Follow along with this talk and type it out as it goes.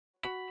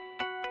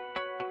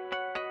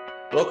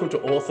Welcome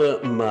to Author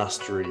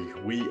Mastery.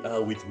 We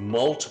are with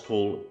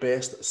multiple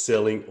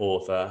best-selling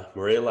author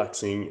Maria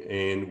Luchsinger,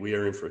 and we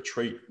are in for a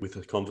treat with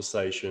a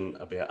conversation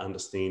about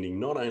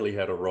understanding not only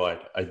how to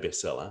write a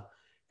bestseller,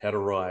 how to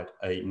write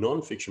a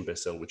non-fiction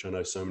bestseller, which I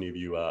know so many of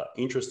you are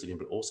interested in,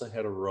 but also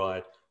how to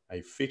write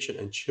a fiction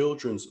and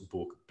children's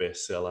book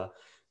bestseller,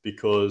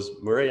 because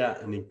Maria,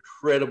 an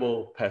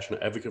incredible,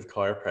 passionate advocate of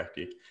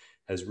chiropractic,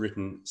 has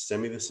written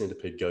Sammy the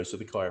Centipede Goes to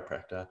the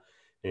Chiropractor.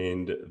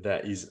 And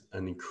that is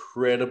an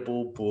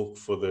incredible book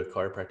for the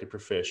chiropractic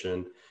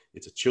profession.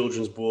 It's a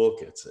children's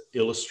book, it's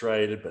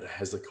illustrated, but it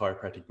has the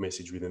chiropractic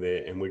message within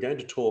there. And we're going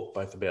to talk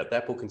both about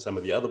that book and some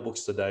of the other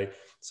books today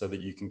so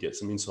that you can get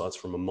some insights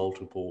from a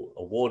multiple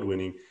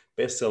award-winning,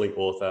 best-selling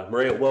author.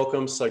 Maria,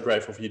 welcome. So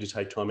grateful for you to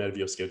take time out of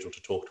your schedule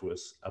to talk to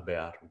us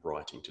about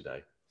writing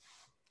today.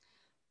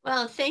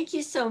 Well, thank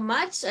you so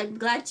much. I'm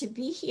glad to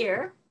be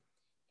here.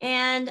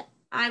 And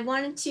I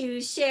wanted to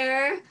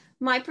share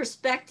my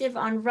perspective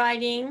on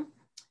writing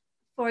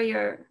for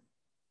your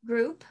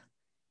group.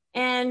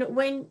 And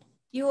when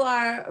you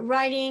are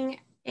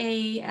writing do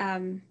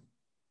you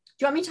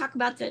want me to talk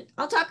about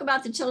I'll talk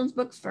about the children's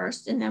book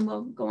first, and then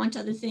we'll go on to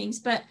other things.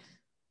 But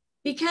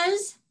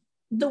because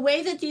the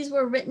way that these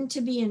were written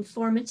to be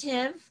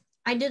informative,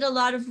 I did a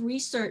lot of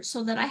research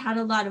so that I had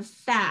a lot of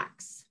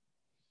facts.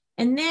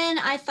 And then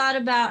I thought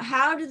about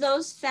how do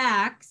those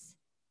facts,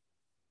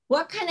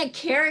 what kind of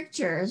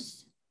characters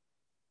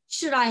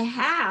should I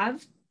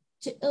have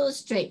to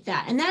illustrate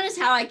that? And that is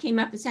how I came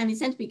up with Sammy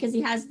Centipede, because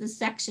he has the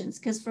sections.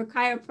 Because for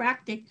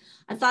chiropractic,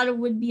 I thought it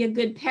would be a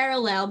good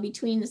parallel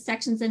between the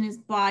sections in his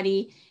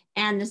body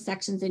and the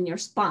sections in your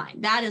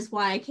spine. That is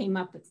why I came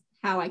up with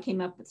how I came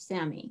up with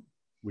Sammy.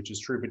 Which is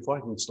true, but if I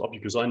can stop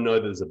you, because I know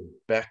there's a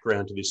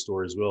background to this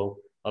story as well.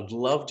 I'd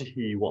love to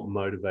hear what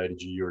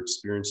motivated you, your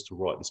experience to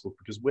write this book,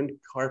 because when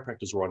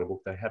chiropractors write a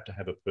book, they have to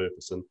have a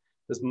purpose. And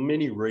there's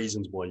many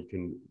reasons why you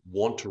can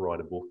want to write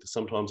a book.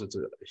 Sometimes it's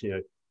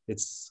an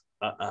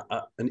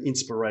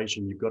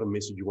inspiration. You've got a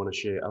message you want to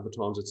share. Other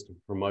times it's to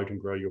promote and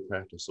grow your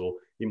practice, or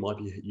it might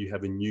be you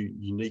have a new,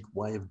 unique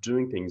way of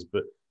doing things,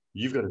 but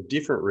you've got a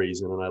different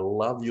reason. And I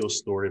love your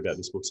story about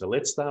this book. So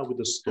let's start with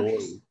the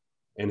story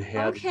and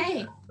how you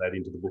add that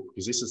into the book,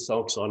 because this is so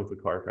exciting for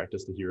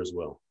chiropractors to hear as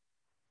well.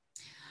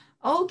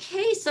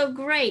 Okay, so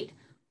great.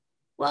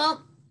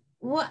 Well,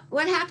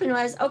 what happened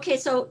was, okay,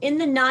 so in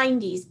the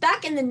 90s,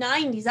 back in the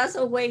 90s, that's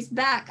a ways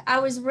back, I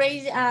was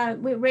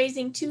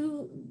raising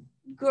two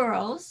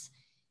girls,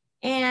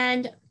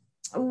 and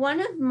one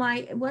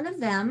of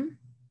them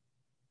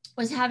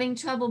was having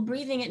trouble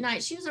breathing at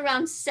night. She was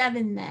around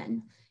 7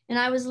 then, and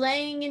I was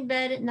laying in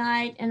bed at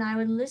night, and I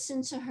would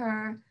listen to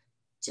her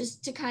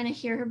just to kind of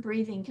hear her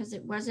breathing, because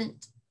it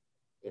wasn't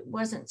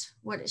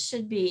what it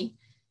should be.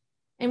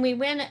 And we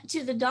went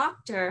to the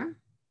doctor,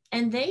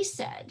 and they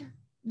said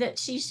that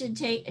she should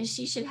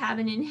have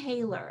an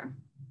inhaler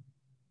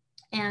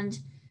and,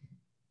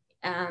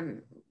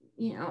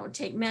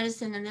 take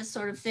medicine and this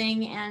sort of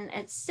thing. And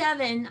at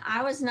 7,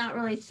 I was not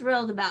really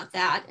thrilled about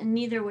that, and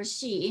neither was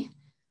she,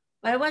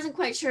 but I wasn't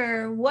quite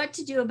sure what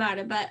to do about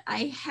it. But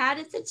I had,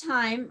 at the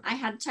time, I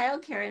had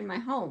childcare in my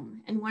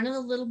home, and one of the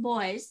little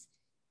boys,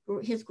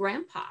 his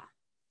grandpa,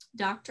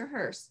 Dr.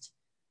 Hurst,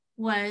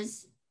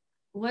 was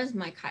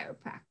my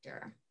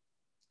chiropractor.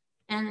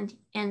 And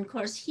of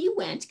course he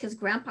went, because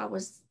grandpa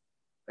was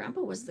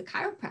the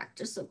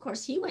chiropractor. So of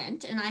course he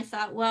went, and I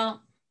thought,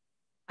 well,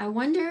 I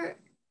wonder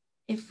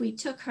if we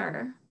took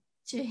her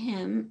to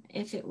him,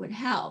 if it would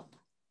help.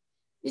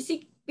 You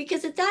see,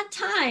 because at that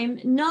time,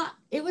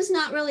 it was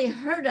not really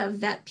heard of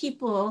that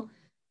people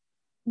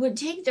would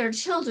take their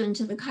children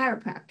to the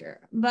chiropractor.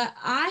 But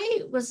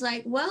I was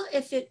like, well,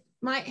 if it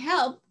might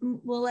help,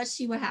 well, let's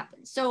see what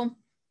happens. So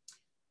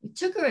we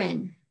took her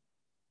in,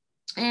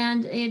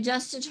 and they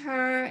adjusted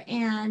her,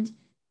 and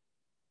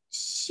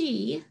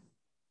she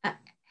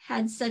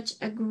had such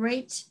a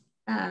great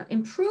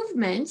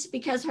improvement,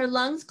 because her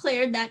lungs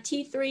cleared. That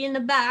T3 in the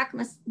back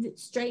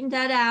straightened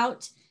that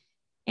out,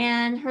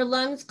 and her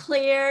lungs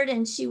cleared,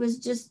 and she was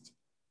just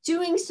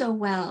doing so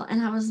well.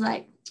 And I was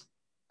like,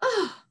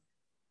 oh,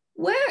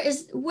 where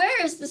is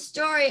the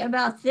story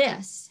about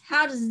this?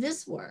 How does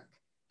this work?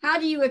 How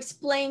do you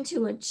explain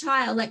to a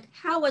child? Like,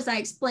 how was I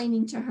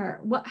explaining to her?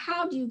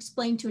 How do you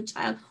explain to a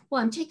child?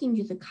 Well, I'm taking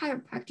you to the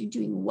chiropractor.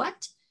 Doing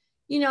what?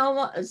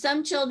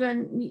 Some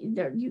children,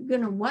 you're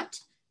going to what?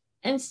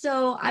 And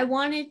so I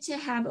wanted to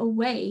have a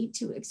way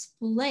to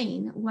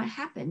explain what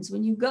happens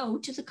when you go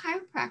to the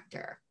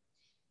chiropractor.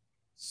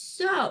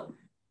 So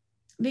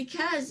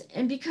because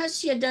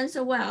she had done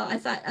so well, I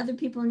thought other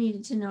people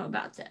needed to know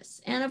about this.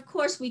 And of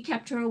course, we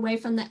kept her away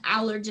from the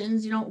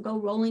allergens. You don't go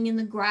rolling in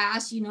the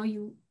grass. You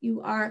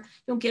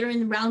don't get her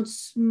in around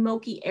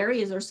smoky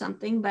areas or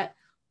something, but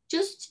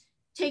just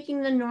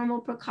taking the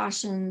normal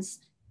precautions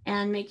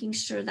and making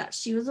sure that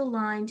she was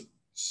aligned.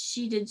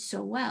 She did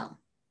so well.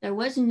 There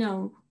was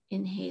no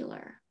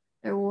inhaler.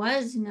 There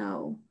was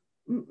no,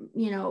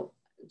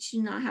 she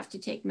did not have to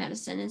take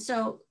medicine. And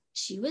so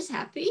she was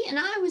happy, and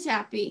I was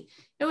happy.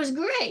 It was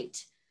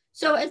great.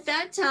 So at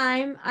that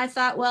time, I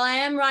thought, well, I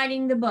am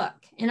writing the book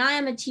and I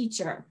am a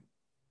teacher.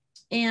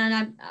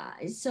 And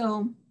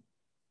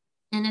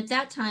and at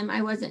that time,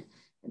 I was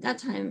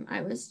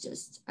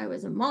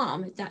a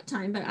mom at that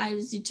time, but I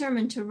was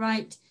determined to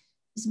write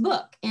this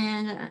book.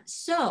 And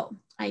so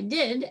I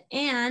did.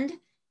 And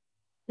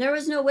there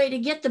was no way to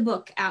get the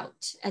book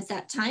out at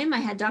that time. I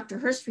had Dr.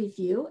 Hurst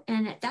review.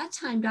 And at that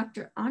time,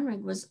 Dr.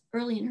 Onrig was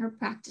early in her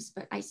practice,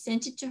 but I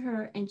sent it to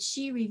her and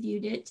she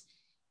reviewed it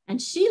and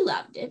she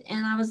loved it.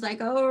 And I was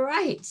like, all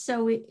right.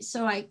 So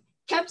I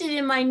kept it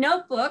in my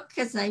notebook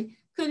because I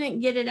couldn't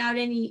get it out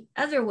any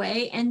other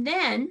way. And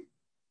then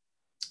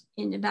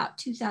in about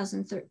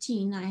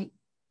 2013,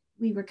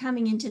 we were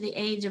coming into the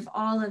age of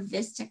all of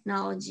this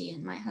technology.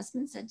 And my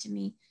husband said to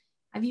me,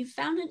 have you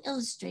found an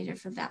illustrator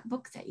for that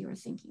book that you were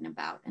thinking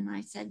about? And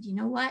I said, you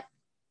know what?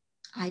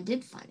 I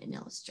did find an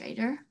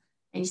illustrator.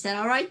 And he said,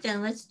 all right,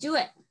 then let's do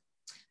it.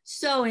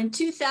 So in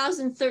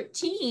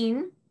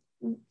 2013,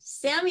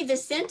 Sammy the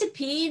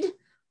Centipede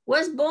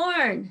was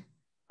born.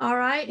 All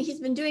right. He's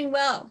been doing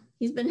well.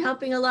 He's been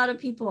helping a lot of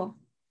people.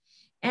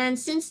 And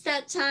since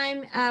that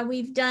time,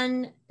 we've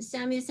done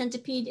Sammy the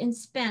Centipede in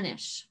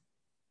Spanish.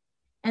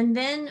 And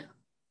then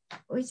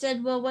we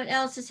said, well, what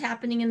else is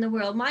happening in the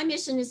world? My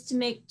mission is to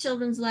make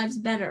children's lives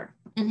better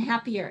and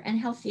happier and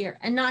healthier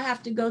and not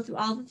have to go through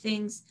all the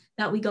things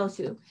that we go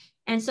through.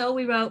 And so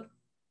we wrote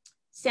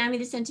Sammy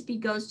the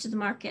Centipede Goes to the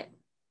Market.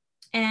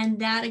 And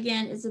that,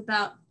 again, is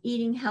about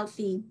eating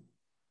healthy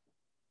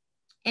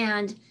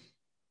and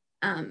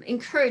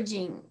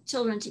encouraging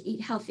children to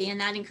eat healthy.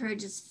 And that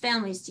encourages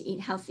families to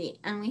eat healthy.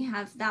 And we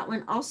have that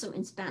one also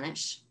in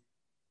Spanish.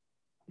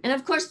 And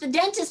of course, the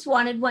dentist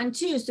wanted one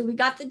too. So we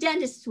got the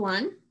dentist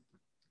one.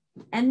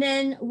 And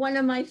then one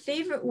of my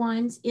favorite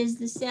ones is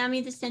the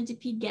Sammy the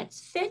Centipede Gets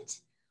Fit,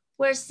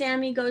 where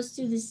Sammy goes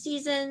through the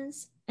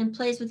seasons and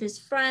plays with his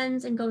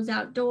friends and goes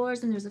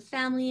outdoors. And there's a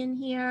family in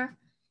here.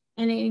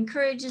 And it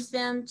encourages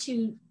them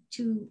to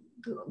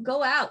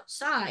go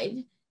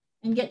outside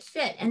and get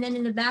fit. And then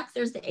in the back,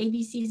 there's the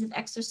ABCs of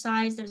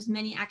exercise. There's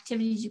many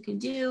activities you can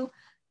do.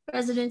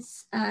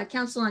 President's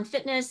Council on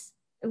Fitness,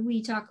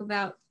 we talk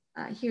about,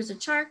 here's a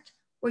chart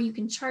where you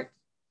can chart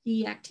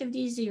the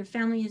activities that your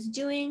family is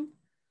doing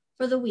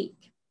for the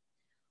week.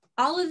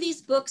 All of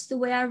these books, the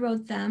way I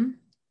wrote them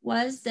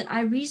was that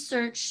I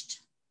researched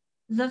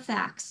the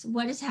facts,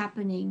 what is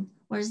happening,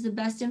 what is the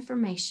best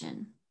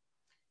information.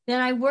 Then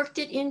I worked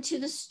it into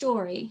the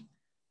story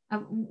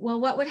of,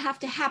 well, what would have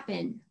to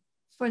happen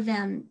for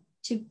them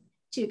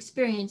to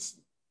experience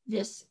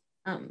this,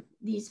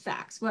 these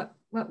facts? What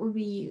would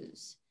we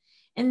use?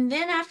 And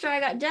then after I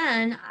got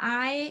done,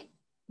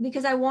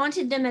 because I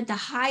wanted them at the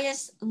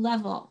highest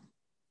level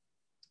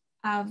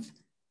of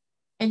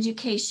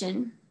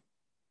education,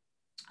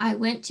 I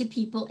went to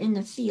people in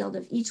the field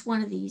of each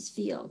one of these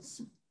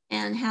fields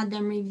and had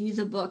them review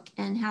the book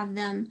and have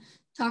them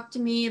talk to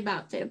me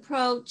about the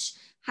approach.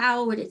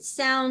 How would it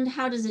sound?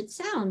 How does it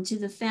sound to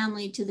the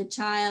family, to the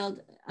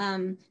child,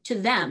 to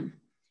them?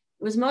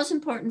 It was most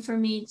important for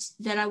me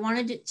that I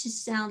wanted it to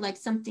sound like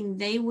something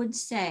they would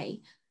say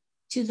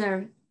to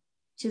their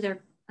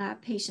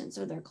patients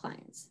or their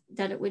clients,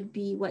 that it would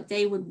be what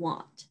they would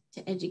want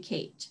to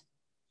educate.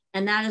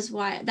 And that's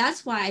why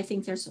I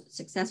think they're so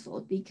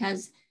successful,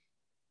 because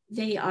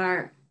they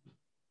are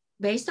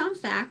based on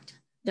fact,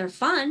 they're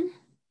fun,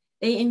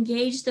 they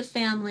engage the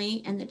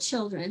family and the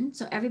children,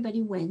 so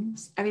everybody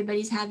wins,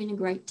 everybody's having a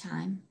great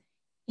time,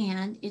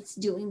 and it's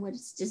doing what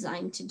it's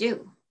designed to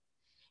do.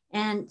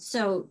 And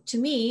so to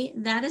me,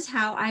 that is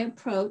how I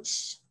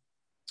approach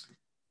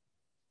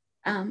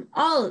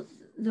all of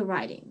the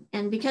writing.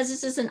 And because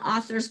this is an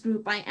author's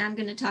group, I am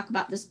going to talk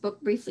about this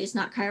book briefly. It's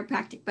not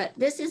chiropractic, but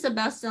this is a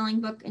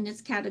best-selling book in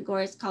its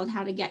category. It's called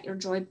How to Get Your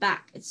Joy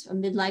Back. It's a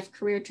midlife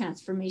career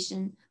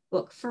transformation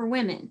book for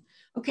women.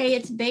 Okay,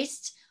 it's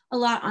based a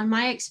lot on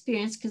my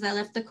experience because I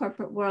left the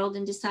corporate world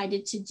and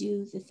decided to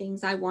do the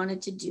things I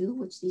wanted to do,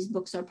 which these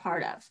books are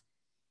part of.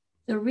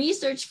 The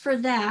research for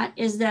that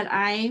is that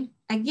I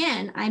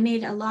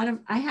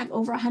had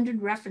over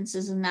 100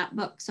 references in that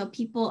book. So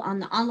people on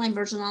the online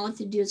version, all they have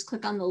to do is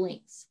click on the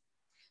links.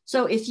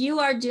 So if you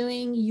are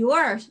doing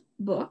your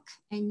book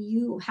and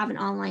you have an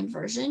online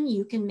version,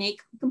 you can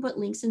put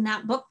links in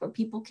that book where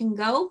people can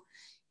go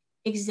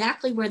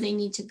exactly where they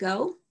need to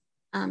go,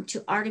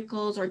 to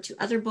articles or to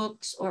other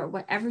books or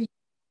whatever. You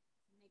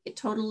make it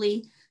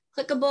totally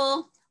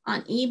clickable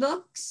on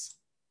ebooks.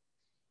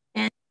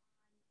 And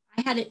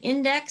I had it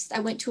indexed.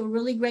 I went to a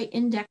really great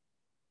index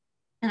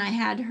and I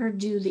had her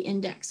do the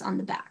index on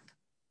the back,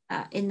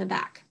 in the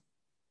back,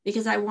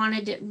 because I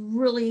wanted it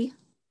really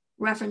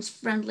reference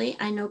friendly.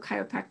 I know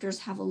chiropractors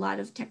have a lot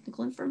of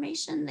technical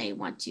information they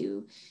want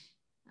to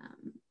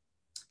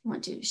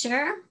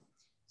share.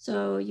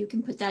 So you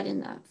can put that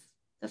in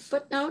the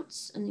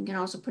footnotes, and you can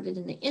also put it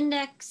in the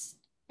index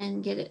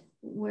and get it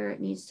where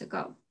it needs to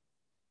go.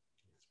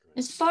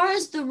 As far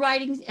as the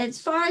writing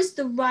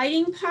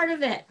part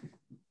of it,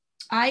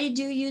 I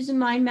do use a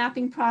mind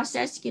mapping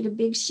process. You get a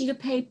big sheet of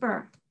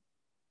paper.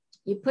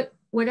 You put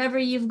whatever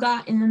you've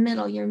got in the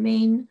middle, your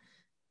main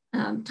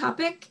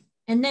topic,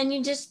 and then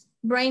you just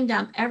brain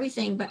dump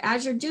everything. But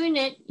as you're doing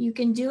it, you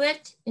can do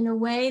it in a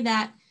way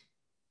that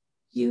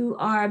you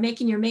are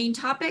making your main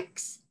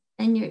topics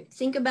and you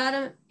think about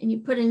them and you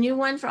put a new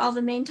one for all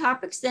the main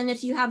topics. Then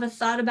if you have a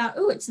thought about,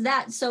 oh, it's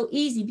that, so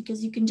easy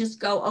because you can just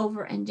go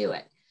over and do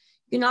it.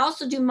 You can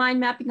also do mind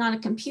mapping on a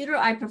computer.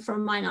 I prefer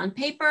mine on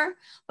paper,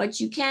 but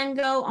you can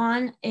go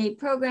on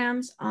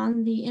programs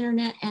on the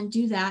internet and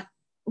do that,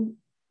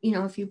 you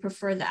know, if you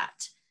prefer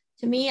that.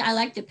 To me, I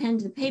like the pen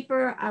to the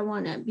paper. I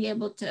want to be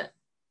able to,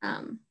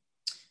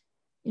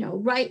 you know,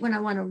 write when I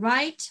want to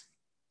write.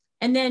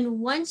 And then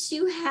once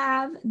you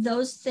have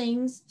those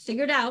things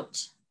figured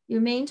out,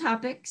 your main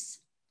topics,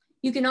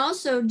 you can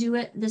also do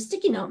it the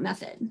sticky note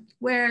method,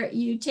 where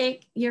you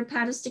take your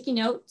pad of sticky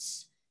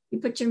notes, you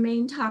put your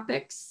main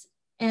topics,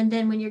 and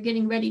then when you're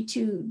getting ready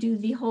to do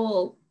the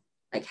whole,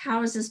 like,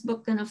 how is this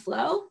book going to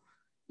flow?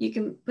 You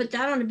can put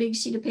that on a big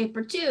sheet of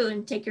paper too,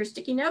 and take your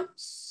sticky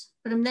notes,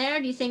 put them there.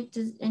 Do you think,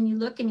 and you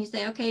look and you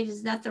say, okay,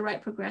 is that the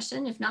right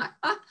progression? If not,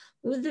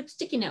 move the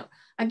sticky note.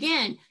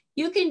 Again,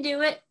 you can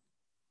do it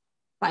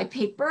by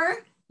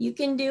paper. You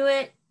can do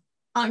it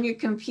on your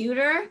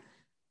computer.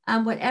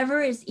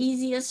 Whatever is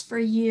easiest for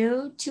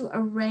you to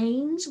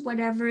arrange,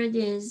 whatever it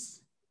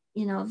is,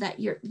 you know, that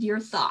your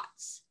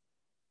thoughts.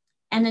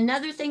 And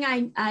another thing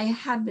I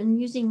have been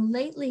using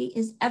lately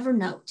is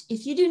Evernote.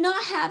 If you do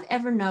not have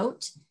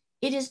Evernote,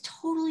 it is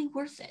totally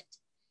worth it.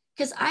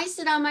 Because I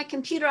sit on my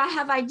computer, I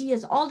have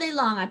ideas all day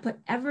long. I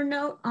put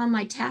Evernote on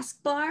my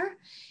taskbar,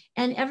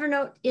 and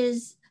Evernote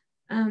is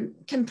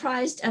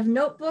comprised of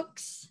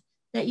notebooks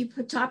that you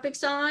put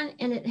topics on,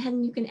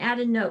 and you can add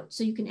a note.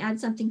 So you can add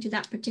something to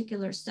that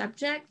particular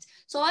subject.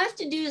 So all I have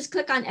to do is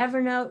click on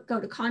Evernote, go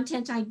to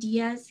content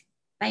ideas,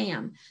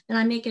 bam. Then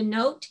I make a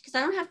note because I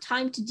don't have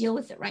time to deal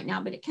with it right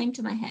now, but it came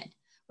to my head,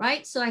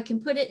 right? So I can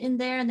put it in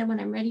there. And then when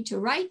I'm ready to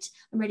write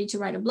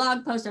a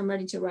blog post, I'm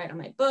ready to write on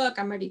my book,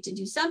 I'm ready to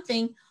do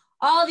something.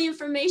 All the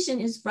information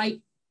is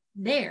right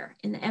there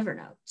in the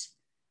Evernote.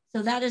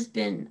 So that has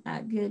been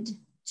a good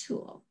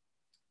tool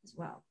as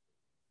well.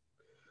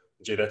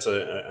 Gee, that's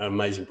an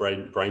amazing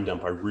brain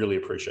dump. I really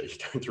appreciate you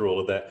going through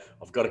all of that.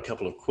 I've got a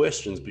couple of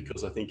questions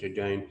because I think,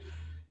 again,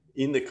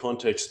 in the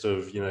context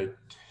of, you know,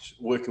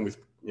 working with,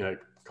 you know,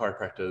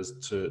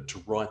 chiropractors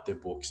to write their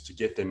books, to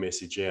get their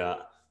message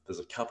out, there's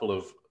a couple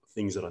of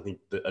things that I think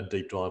that a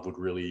deep dive would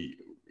really,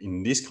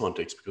 in this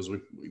context, because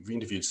we've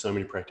interviewed so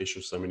many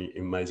practitioners, so many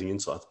amazing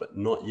insights, but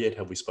not yet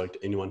have we spoke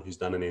to anyone who's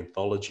done an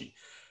anthology.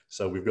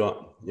 So we've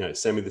got, you know,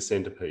 Sammy the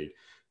Centipede,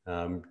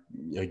 you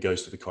know,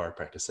 goes to the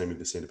chiropractor. Sammy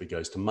the Centipede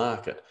goes to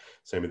market.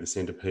 Sammy the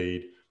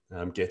Centipede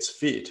gets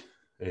fit.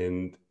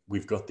 And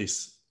we've got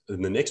this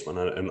in the next one.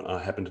 And I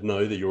happen to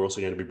know that you're also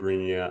going to be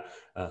bringing out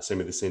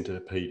Sammy the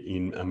Centipede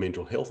in a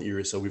mental health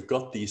area. So we've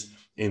got this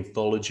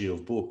anthology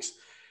of books.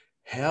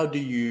 How do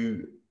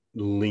you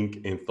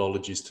link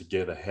anthologies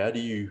together? How do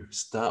you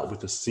start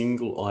with a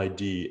single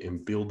idea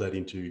and build that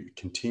into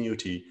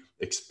continuity,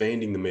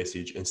 expanding the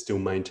message and still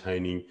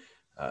maintaining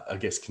I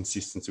guess,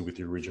 consistency with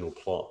the original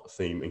plot,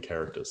 theme, and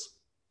characters?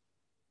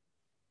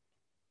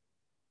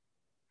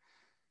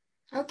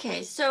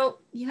 Okay, so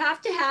you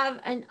have to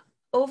have an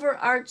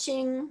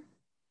overarching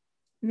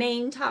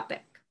main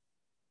topic.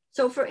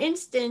 So for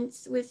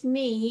instance, with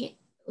me,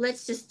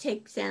 let's just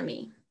take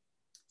Sammy.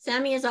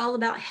 Sammy is all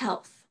about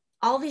health.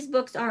 All these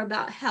books are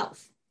about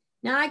health.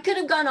 Now, I could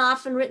have gone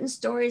off and written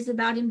stories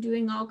about him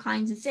doing all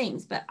kinds of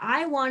things, but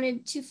I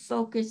wanted to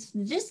focus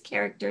this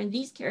character and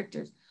these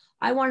characters.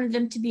 I wanted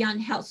them to be on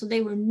health. So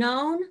they were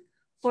known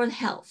for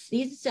health.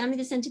 These Sammy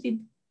the Centipede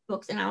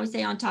books, and I always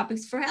say on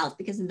topics for health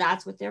because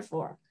that's what they're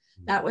for.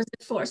 That was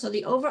it for. So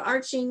the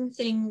overarching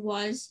thing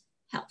was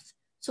health.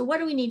 So what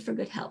do we need for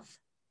good health?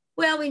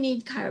 Well, we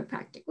need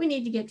chiropractic. We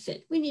need to get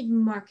fit. We need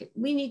market.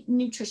 We need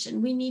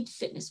nutrition. We need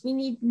fitness. We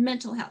need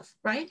mental health,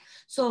 right?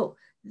 So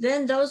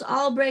then those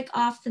all break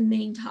off the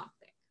main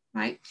topic,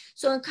 right?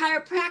 So in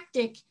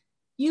chiropractic,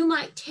 you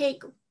might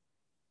take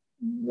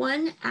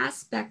one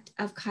aspect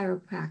of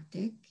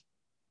chiropractic,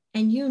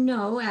 and you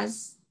know,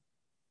 as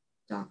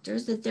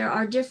doctors, that there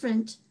are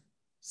different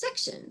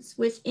sections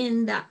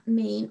within that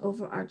main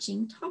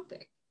overarching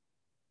topic.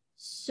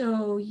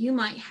 So you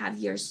might have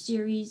your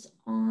series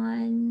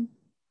on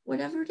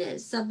whatever it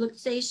is,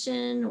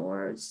 subluxation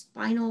or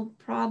spinal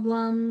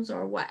problems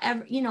or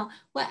whatever, you know,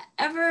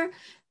 whatever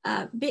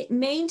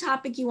main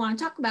topic you want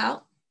to talk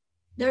about,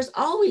 there's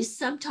always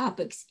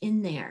subtopics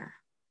in there.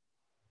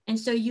 And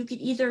so you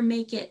could either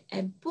make it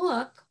a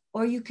book,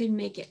 or you could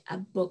make it a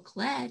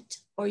booklet,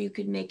 or you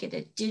could make it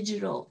a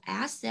digital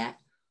asset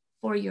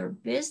for your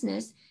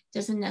business. It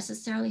doesn't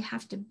necessarily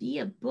have to be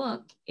a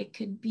book. It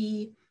could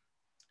be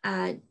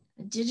a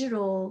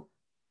digital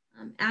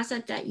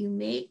asset that you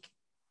make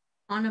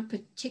on a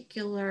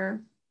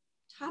particular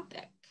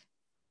topic.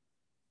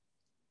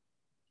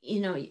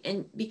 You know,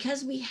 and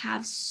because we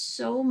have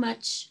so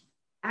much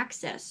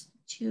access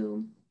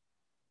to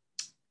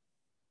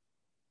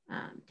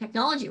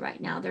technology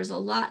right now, there's a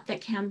lot that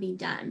can be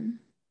done.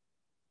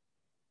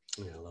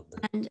 Yeah, I love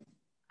that. And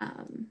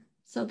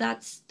So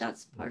that's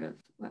part of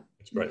what.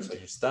 Great. So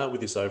you start with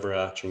this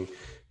overarching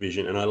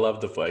vision. And I love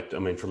the fact, I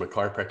mean, from a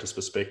chiropractor's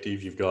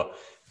perspective, you've got,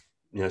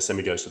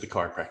 Sammy goes to the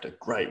chiropractor.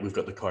 Great. We've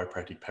got the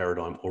chiropractic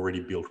paradigm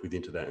already built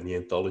within that. And the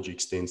anthology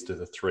extends to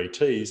the 3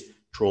 T's: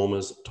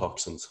 traumas,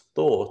 toxins,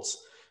 thoughts.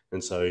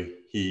 And so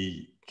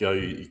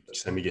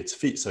Sammy gets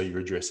fit. So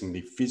you're addressing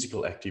the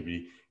physical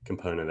activity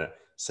component of that.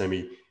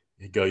 Sammy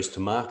goes to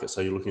market.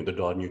 So you're looking at the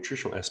diet and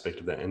nutritional aspect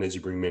of that. And as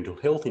you bring mental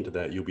health into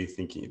that, you'll be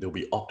thinking there'll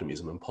be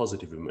optimism and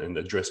positivism and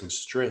addressing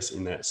stress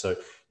in that. So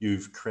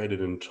you've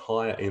created an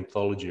entire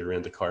anthology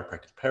around the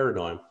chiropractic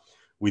paradigm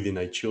within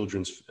a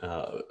children's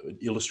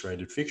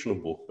illustrated fictional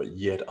book, but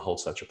yet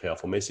holds such a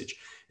powerful message.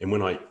 And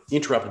when I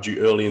interrupted you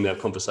early in our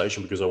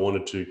conversation, because I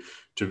wanted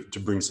to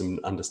bring some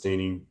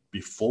understanding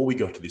before we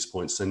got to this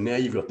point. So now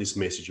you've got this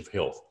message of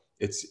health.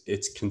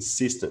 It's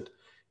consistent.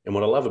 And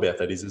what I love about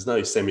that is there's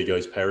no Sammy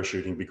goes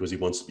parachuting because he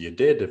wants to be a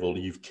daredevil.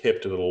 You've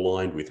kept it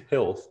aligned with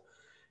health.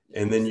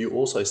 And then you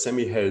also,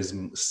 Sammy has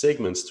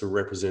segments to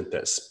represent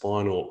that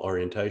spinal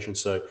orientation.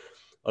 So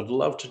I'd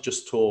love to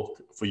just talk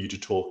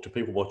to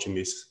people watching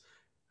this,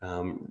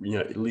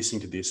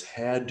 listening to this.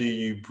 How do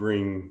you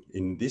bring,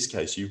 in this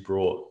case, you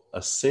brought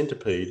a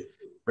centipede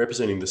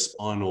representing the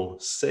spinal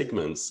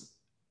segments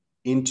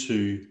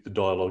into the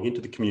dialogue,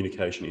 into the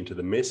communication, into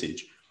the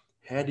message.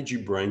 How did you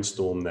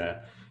brainstorm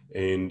that?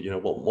 And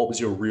what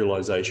was your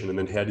realization? And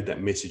then how did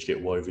that message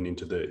get woven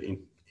into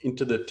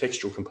the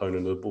textual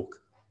component of the book?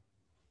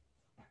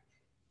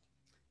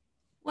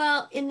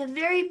 Well, in the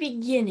very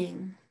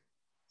beginning,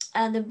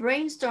 the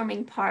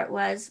brainstorming part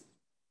was,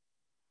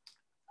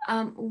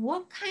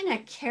 what kind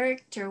of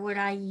character would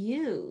I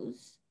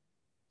use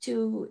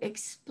to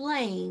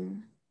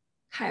explain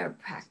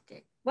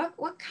chiropractic?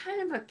 What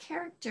kind of a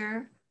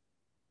character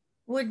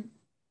would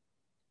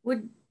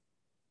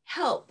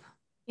help,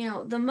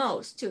 the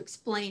most to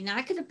explain? Now,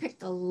 I could have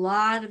picked a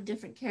lot of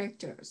different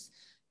characters.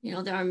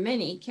 There are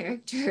many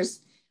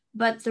characters,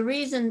 but the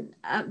reason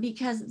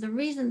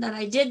that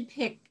I did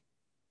pick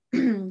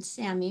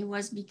Sammy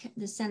was because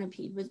the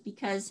centipede was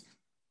because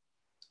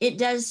it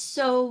does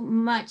so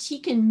much. He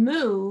can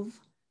move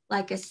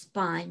like a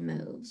spine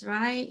moves,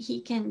 right?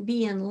 He can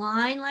be in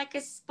line like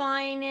a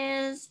spine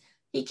is.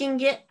 He can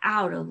get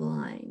out of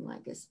line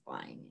like a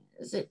spine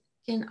is. It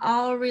can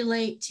all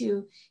relate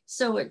to,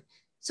 so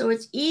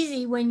it's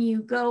easy when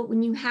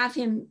you have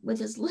him with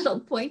his little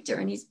pointer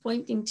and he's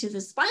pointing to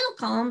the spinal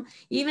column.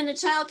 Even a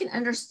child can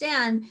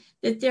understand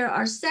that there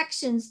are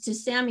sections to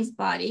Sammy's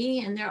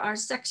body and there are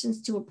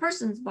sections to a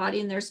person's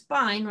body and their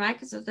spine, right?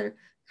 Because they're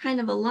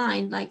kind of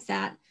aligned like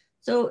that.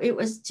 So it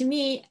was, to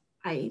me,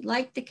 I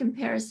liked the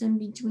comparison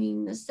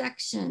between the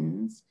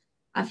sections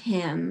of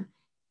him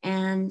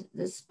and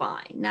the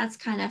spine. That's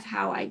kind of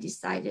how I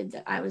decided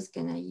that I was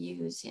going to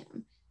use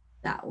him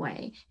that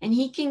way. And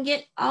he can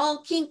get all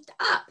kinked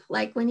up,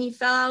 like when he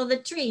fell out of the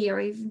tree or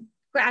he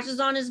crashes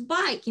on his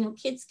bike.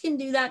 Kids can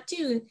do that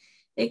too.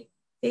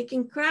 They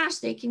can crash,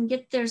 they can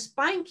get their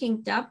spine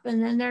kinked up,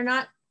 and then they're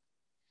not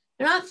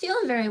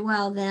feeling very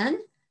well then.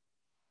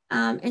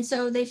 And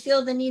so they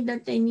feel the need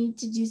that they need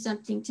to do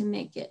something to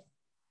make it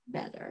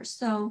better.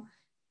 So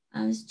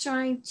I was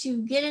trying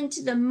to get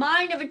into the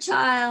mind of a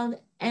child,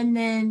 and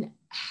then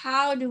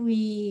how do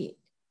we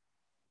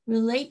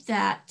relate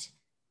that?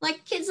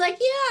 Like kids, like,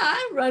 yeah,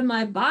 I rode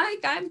my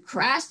bike, I've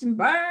crashed and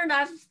burned,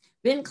 I've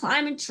been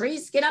climbing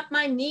trees, get up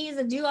my knees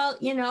and do all,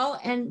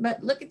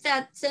 but look at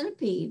that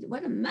centipede.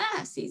 What a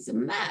mess. He's a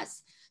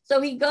mess.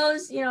 So he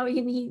goes,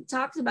 he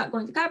talks about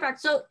going to the chiropractor.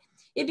 So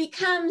it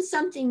becomes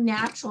something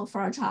natural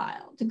for a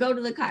child to go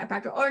to the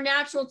chiropractor, or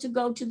natural to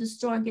go to the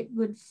store and get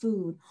good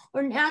food,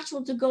 or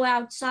natural to go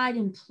outside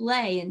and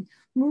play and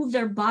move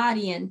their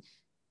body and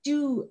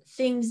do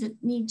things that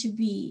need to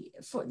be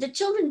for the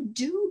children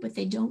do, but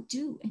they don't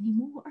do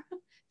anymore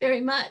very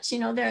much.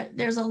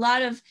 There's a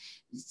lot of,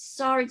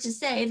 sorry to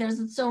say,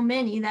 there's so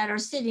many that are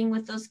sitting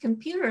with those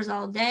computers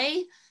all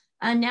day.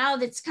 And now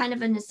that's kind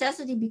of a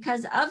necessity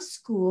because of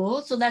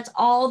school. So that's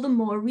all the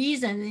more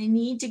reason they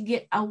need to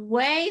get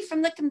away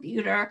from the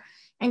computer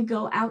and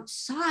go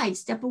outside,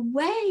 step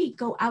away,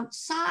 go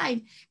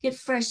outside, get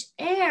fresh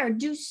air,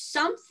 do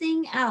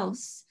something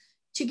else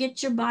to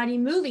get your body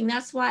moving.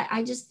 That's why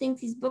I just think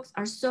these books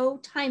are so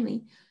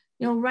timely.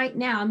 Right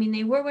now,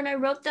 they were when I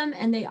wrote them,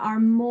 and they are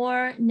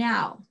more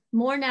now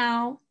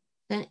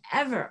than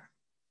ever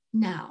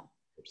now.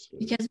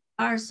 Absolutely. Because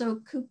we are so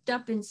cooped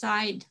up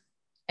inside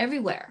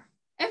everywhere.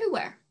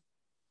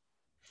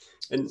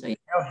 And so,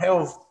 how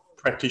have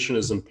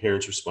practitioners and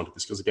parents respond to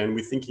this? Because again,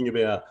 we're thinking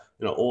about,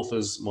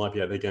 authors might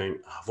be out there going,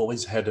 I've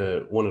always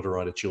wanted to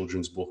write a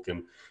children's book,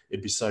 and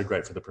it'd be so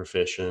great for the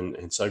profession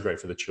and so great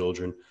for the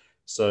children.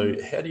 So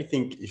how do you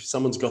think, if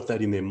someone's got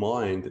that in their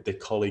mind, that their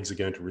colleagues are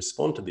going to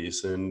respond to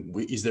this? And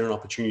is there an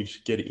opportunity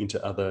to get it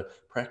into other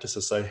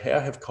practices? So how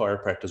have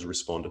chiropractors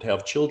responded? How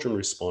have children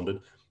responded?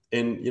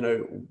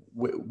 And,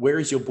 where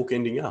is your book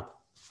ending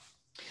up?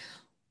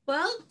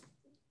 Well,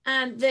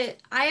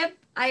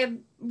 I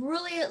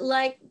really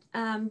like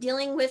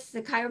dealing with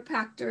the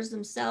chiropractors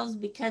themselves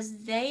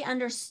because they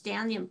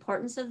understand the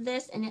importance of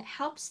this, and it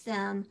helps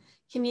them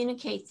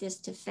communicate this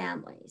to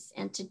families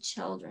and to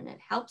children. It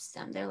helps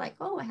them. They're like,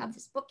 oh, I have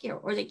this book here,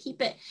 or they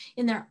keep it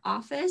in their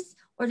office,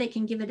 or they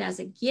can give it as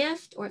a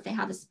gift, or if they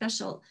have a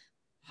special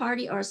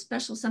party or a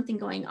special something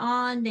going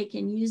on, they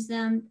can use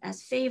them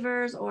as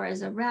favors or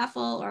as a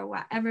raffle or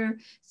whatever,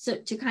 so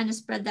to kind of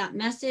spread that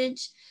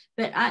message.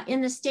 But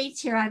in the States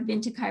here, I've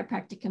been to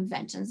chiropractic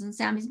conventions, and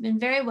Sammy's been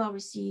very well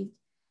received.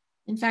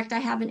 In fact, I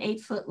have an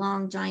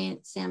 8-foot-long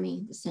giant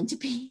Sammy, the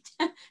centipede.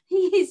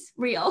 He's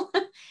real.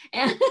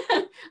 And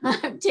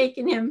I've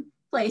taken him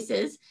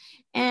places.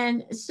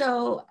 And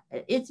so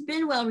it's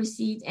been well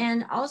received.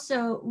 And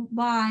also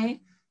by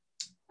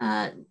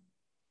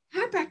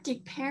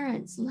chiropractic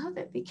parents love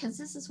it because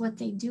this is what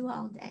they do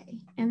all day.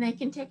 And they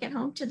can take it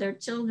home to their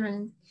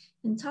children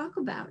and talk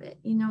about it.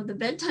 You know, the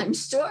bedtime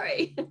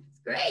story. It's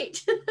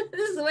great.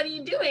 This is what are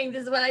you doing?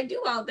 This is what I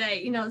do all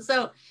day. You know,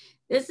 so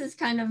this is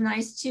kind of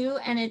nice too.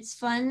 And it's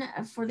fun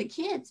for the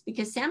kids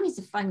because Sammy's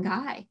a fun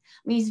guy. I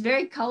mean, he's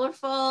very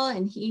colorful,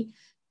 and he,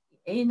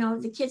 you know,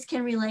 the kids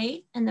can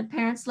relate and the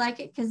parents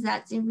like it because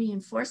that's in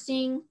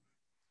reinforcing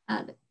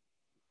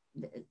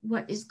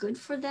what is good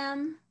for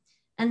them.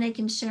 And they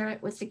can share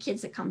it with the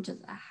kids that come to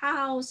the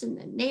house and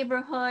the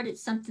neighborhood.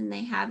 It's something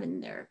they have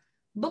in their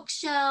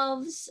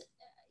bookshelves,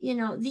 you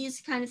know, these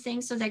kind of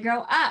things. So they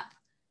grow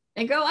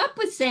up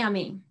with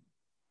Sammy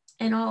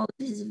and all of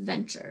his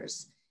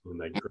adventures. When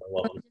they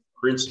grow up,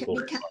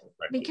 principle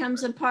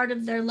becomes a part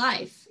of their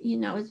life. You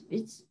know,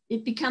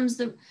 it becomes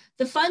the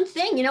fun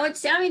thing. You know what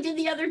Sammy did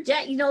the other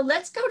day? You know,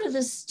 let's go to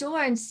the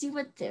store and see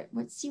what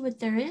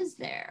there is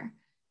there.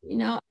 You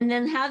know, and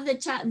then have the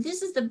child.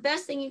 This is the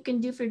best thing you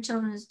can do for your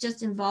children, is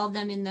just involve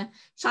them in the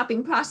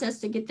shopping process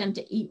to get them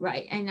to eat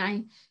right.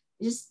 And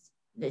it's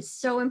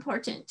so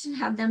important to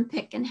have them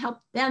pick and have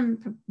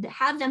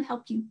them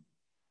help you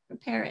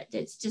prepare it.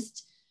 It's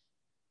just,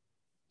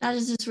 that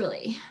is just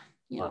really,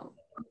 you know.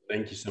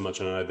 Thank you so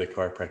much. I know the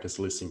chiropractors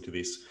listening to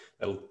this,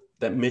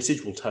 that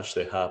message will touch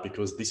their heart,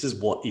 because this is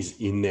what is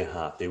in their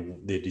heart,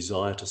 their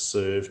desire to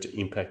serve, to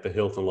impact the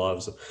health and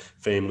lives of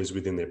families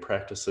within their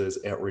practices,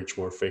 outreach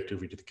more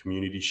effectively to the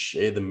community,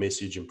 share the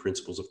message and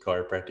principles of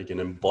chiropractic, and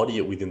embody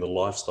it within the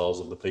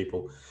lifestyles of the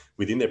people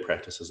within their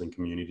practices and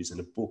communities. And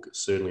a book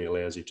certainly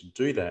allows you to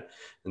do that.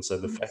 And so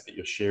the fact that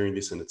you're sharing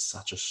this, and it's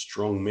such a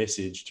strong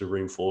message to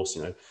reinforce,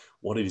 you know,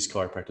 what it is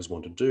chiropractors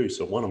want to do.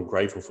 So one, I'm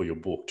grateful for your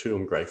book. Two,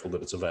 I'm grateful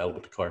that it's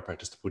available to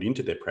chiropractors to put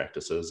into their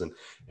practices and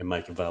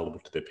make available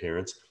to their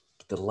parents.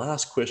 But the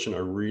last question I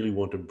really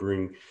want to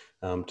bring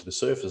to the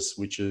surface,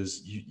 which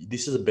is,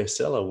 this is a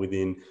bestseller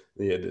within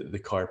the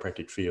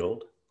chiropractic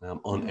field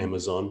on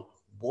Amazon.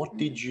 What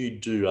did you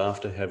do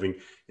after having,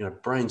 you know,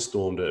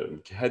 brainstormed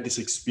it, had this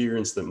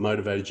experience that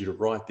motivated you to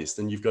write this?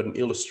 Then you've got an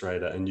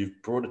illustrator and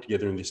you've brought it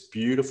together in this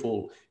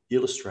beautiful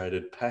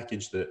illustrated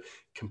package that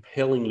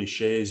compellingly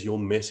shares your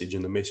message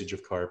and the message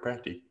of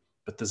chiropractic.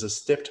 But there's a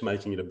step to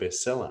making it a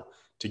bestseller,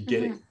 to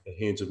get it in the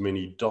hands of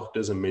many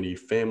doctors and many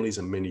families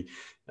and many,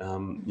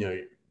 you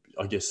know,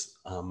 I guess,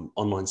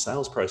 online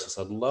sales process.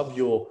 I'd love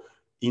your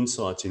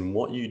insights in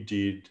what you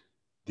did,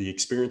 the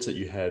experience that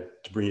you had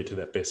to bring it to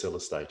that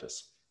bestseller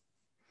status.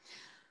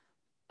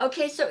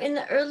 Okay, so in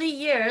the early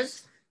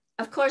years,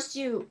 of course,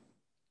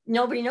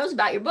 nobody knows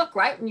about your book,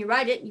 right? When you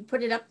write it, you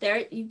put it up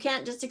there. You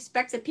can't just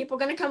expect that people are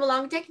going to come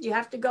along and take it. You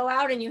have to go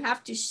out and you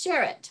have to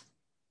share it.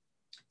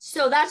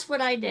 So that's what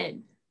I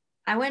did.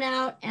 I went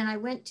out and I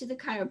went to the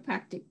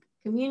chiropractic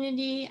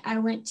community. I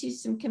went to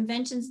some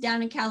conventions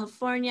down in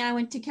California. I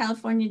went to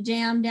California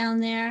Jam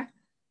down there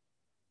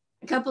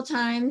a couple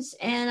times.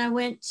 And I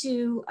went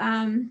to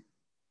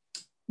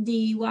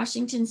the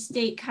Washington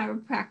State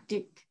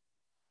Chiropractic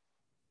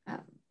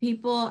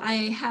people. I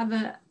have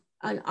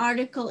an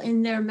article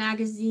in their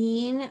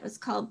magazine. It was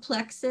called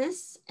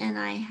Plexus. And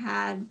I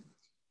had,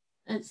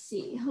 let's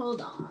see, hold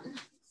on.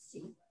 Let's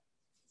see.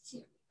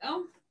 Here we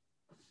go.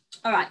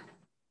 All right.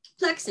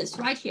 Plexus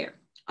right here.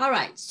 All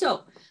right.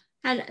 So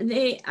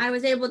I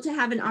was able to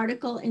have an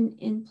article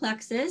in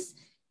Plexus.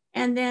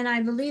 And then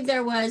I believe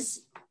there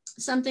was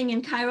something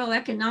in Chiro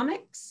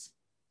Economics.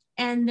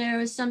 And there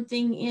was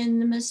something in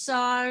the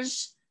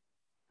massage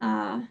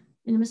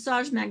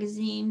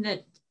magazine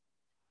that,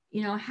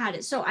 you know, had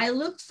it. So I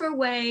looked for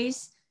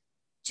ways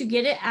to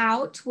get it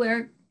out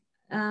where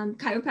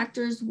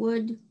chiropractors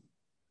would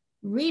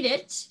read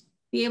it,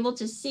 be able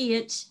to see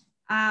it.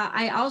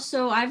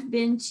 I've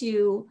been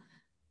to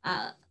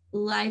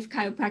Life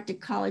Chiropractic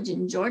College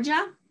in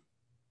Georgia.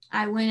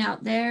 I went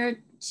out there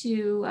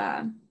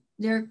to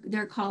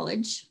their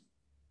college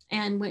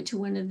and went to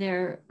one of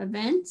their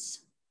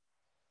events.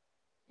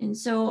 And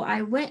so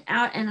I went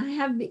out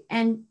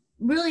and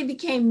really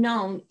became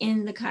known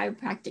in the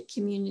chiropractic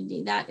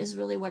community. That is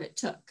really what it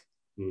took.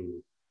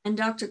 And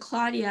Dr.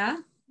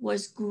 Claudia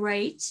was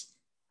great.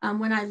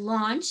 When I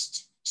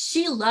launched,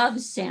 she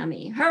loves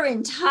Sammy. Her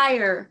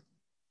entire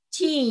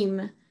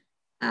team,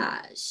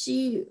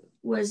 she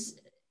was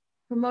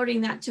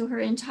promoting that to her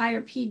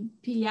entire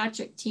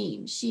pediatric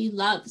team. She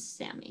loves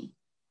Sammy.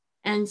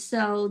 And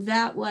so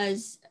that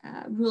was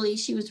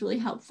she was really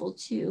helpful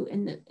too.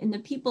 In the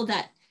people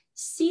that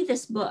see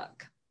this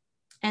book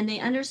and they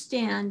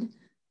understand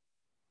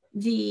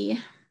the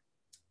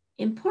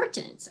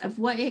importance of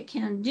what it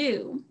can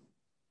do,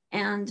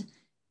 and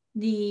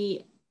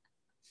the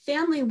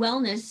family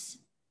wellness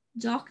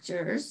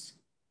doctors,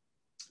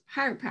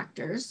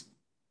 chiropractors,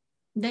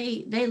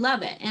 they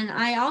love it. And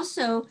I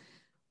also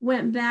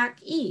went back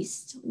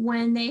east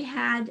when they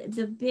had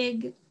the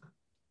big,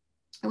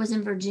 I was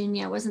in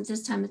Virginia. It wasn't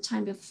this time, the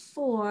time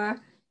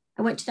before.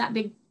 I went to that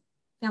big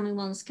family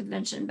wellness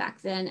convention back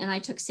then, and I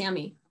took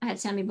Sammy. I had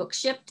Sammy book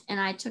shipped, and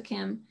I took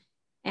him,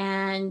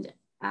 and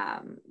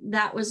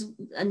that was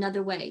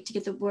another way to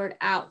get the word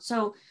out.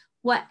 So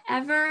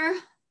whatever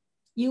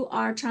you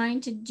are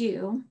trying to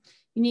do,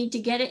 you need to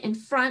get it in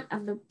front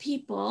of the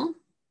people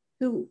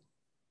who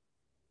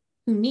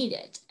need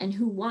it and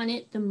who want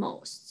it the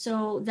most.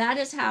 So that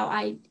is how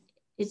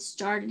it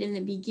started in the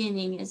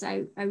beginning, is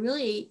I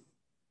really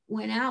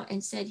went out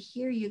and said,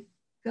 here you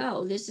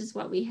go. This is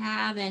what we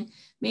have, and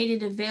made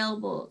it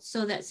available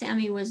so that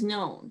Sammy was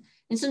known.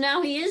 And so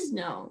now he is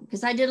known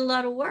because I did a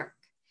lot of work.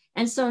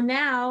 And so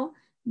now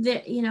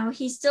that,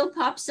 he still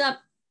pops up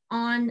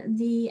on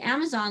the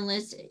Amazon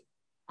list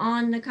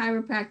on the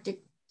chiropractic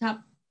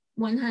top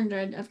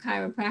 100 of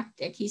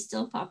chiropractic. He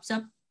still pops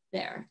up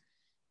there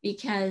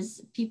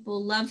because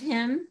people love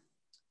him.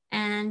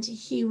 And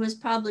he was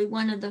probably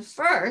one of the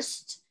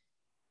first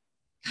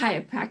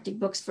chiropractic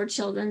books for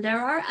children. There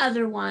are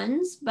other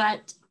ones,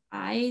 but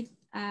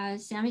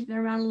Sammy's been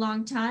around a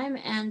long time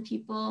and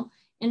people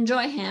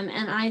enjoy him.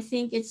 And I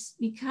think it's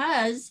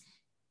because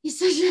he's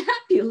such a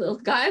happy little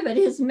guy, but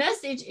his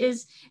message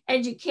is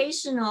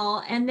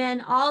educational. And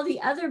then all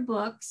the other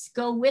books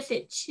go with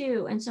it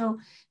too. And so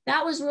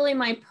that was really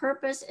my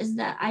purpose, is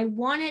that I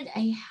wanted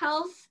a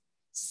health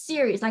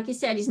series. Like you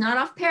said, he's not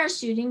off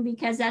parachuting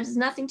because that has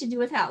nothing to do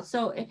with health.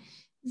 So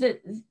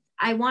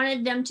I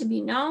wanted them to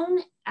be known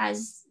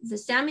as the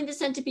Sammy the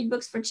Centipede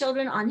books for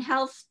children on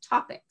health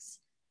topics.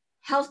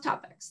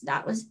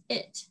 That was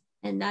it.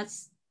 And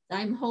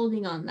I'm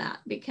holding on that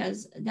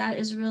because that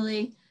is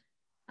really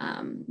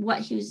what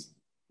he was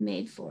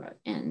made for.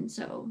 And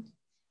so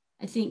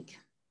I think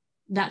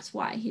that's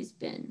why he's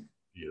been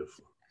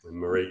beautiful. And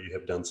Marie, you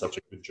have done such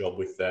a good job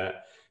with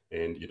that.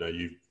 And,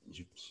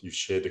 you've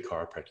shared the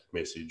chiropractic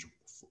message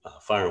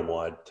far and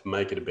wide. To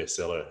make it a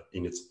bestseller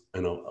in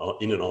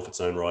and of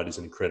its own right is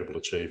an incredible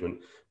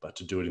achievement, but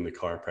to do it in the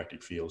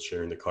chiropractic field,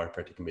 sharing the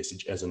chiropractic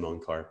message as a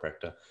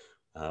non-chiropractor,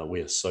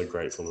 we are so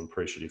grateful and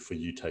appreciative for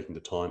you taking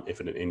the time,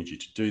 effort, and energy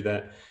to do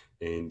that.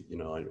 And,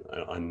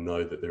 I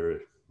know that there are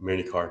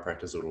many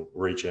chiropractors that will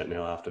reach out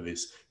now after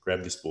this,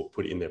 grab this book,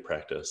 put it in their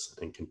practice,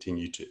 and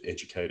continue to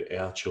educate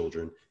our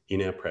children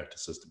in our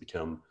practices to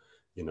become,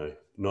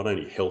 not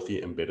only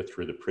healthier and better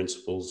through the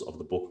principles of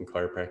the book and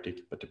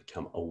chiropractic, but to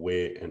become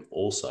aware and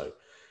also,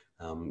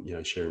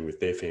 sharing with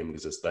their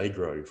families as they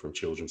grow from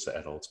children to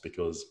adults,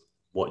 because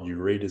what you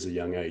read as a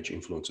young age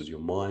influences your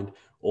mind,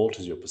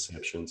 alters your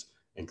perceptions,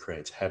 and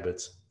creates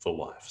habits for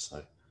life.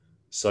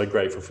 So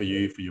grateful for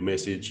you, for your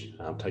message,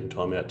 taking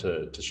time out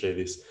to share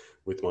this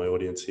with my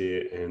audience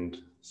here. And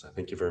so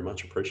thank you very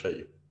much. Appreciate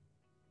you.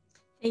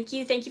 Thank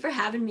you. Thank you for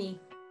having me.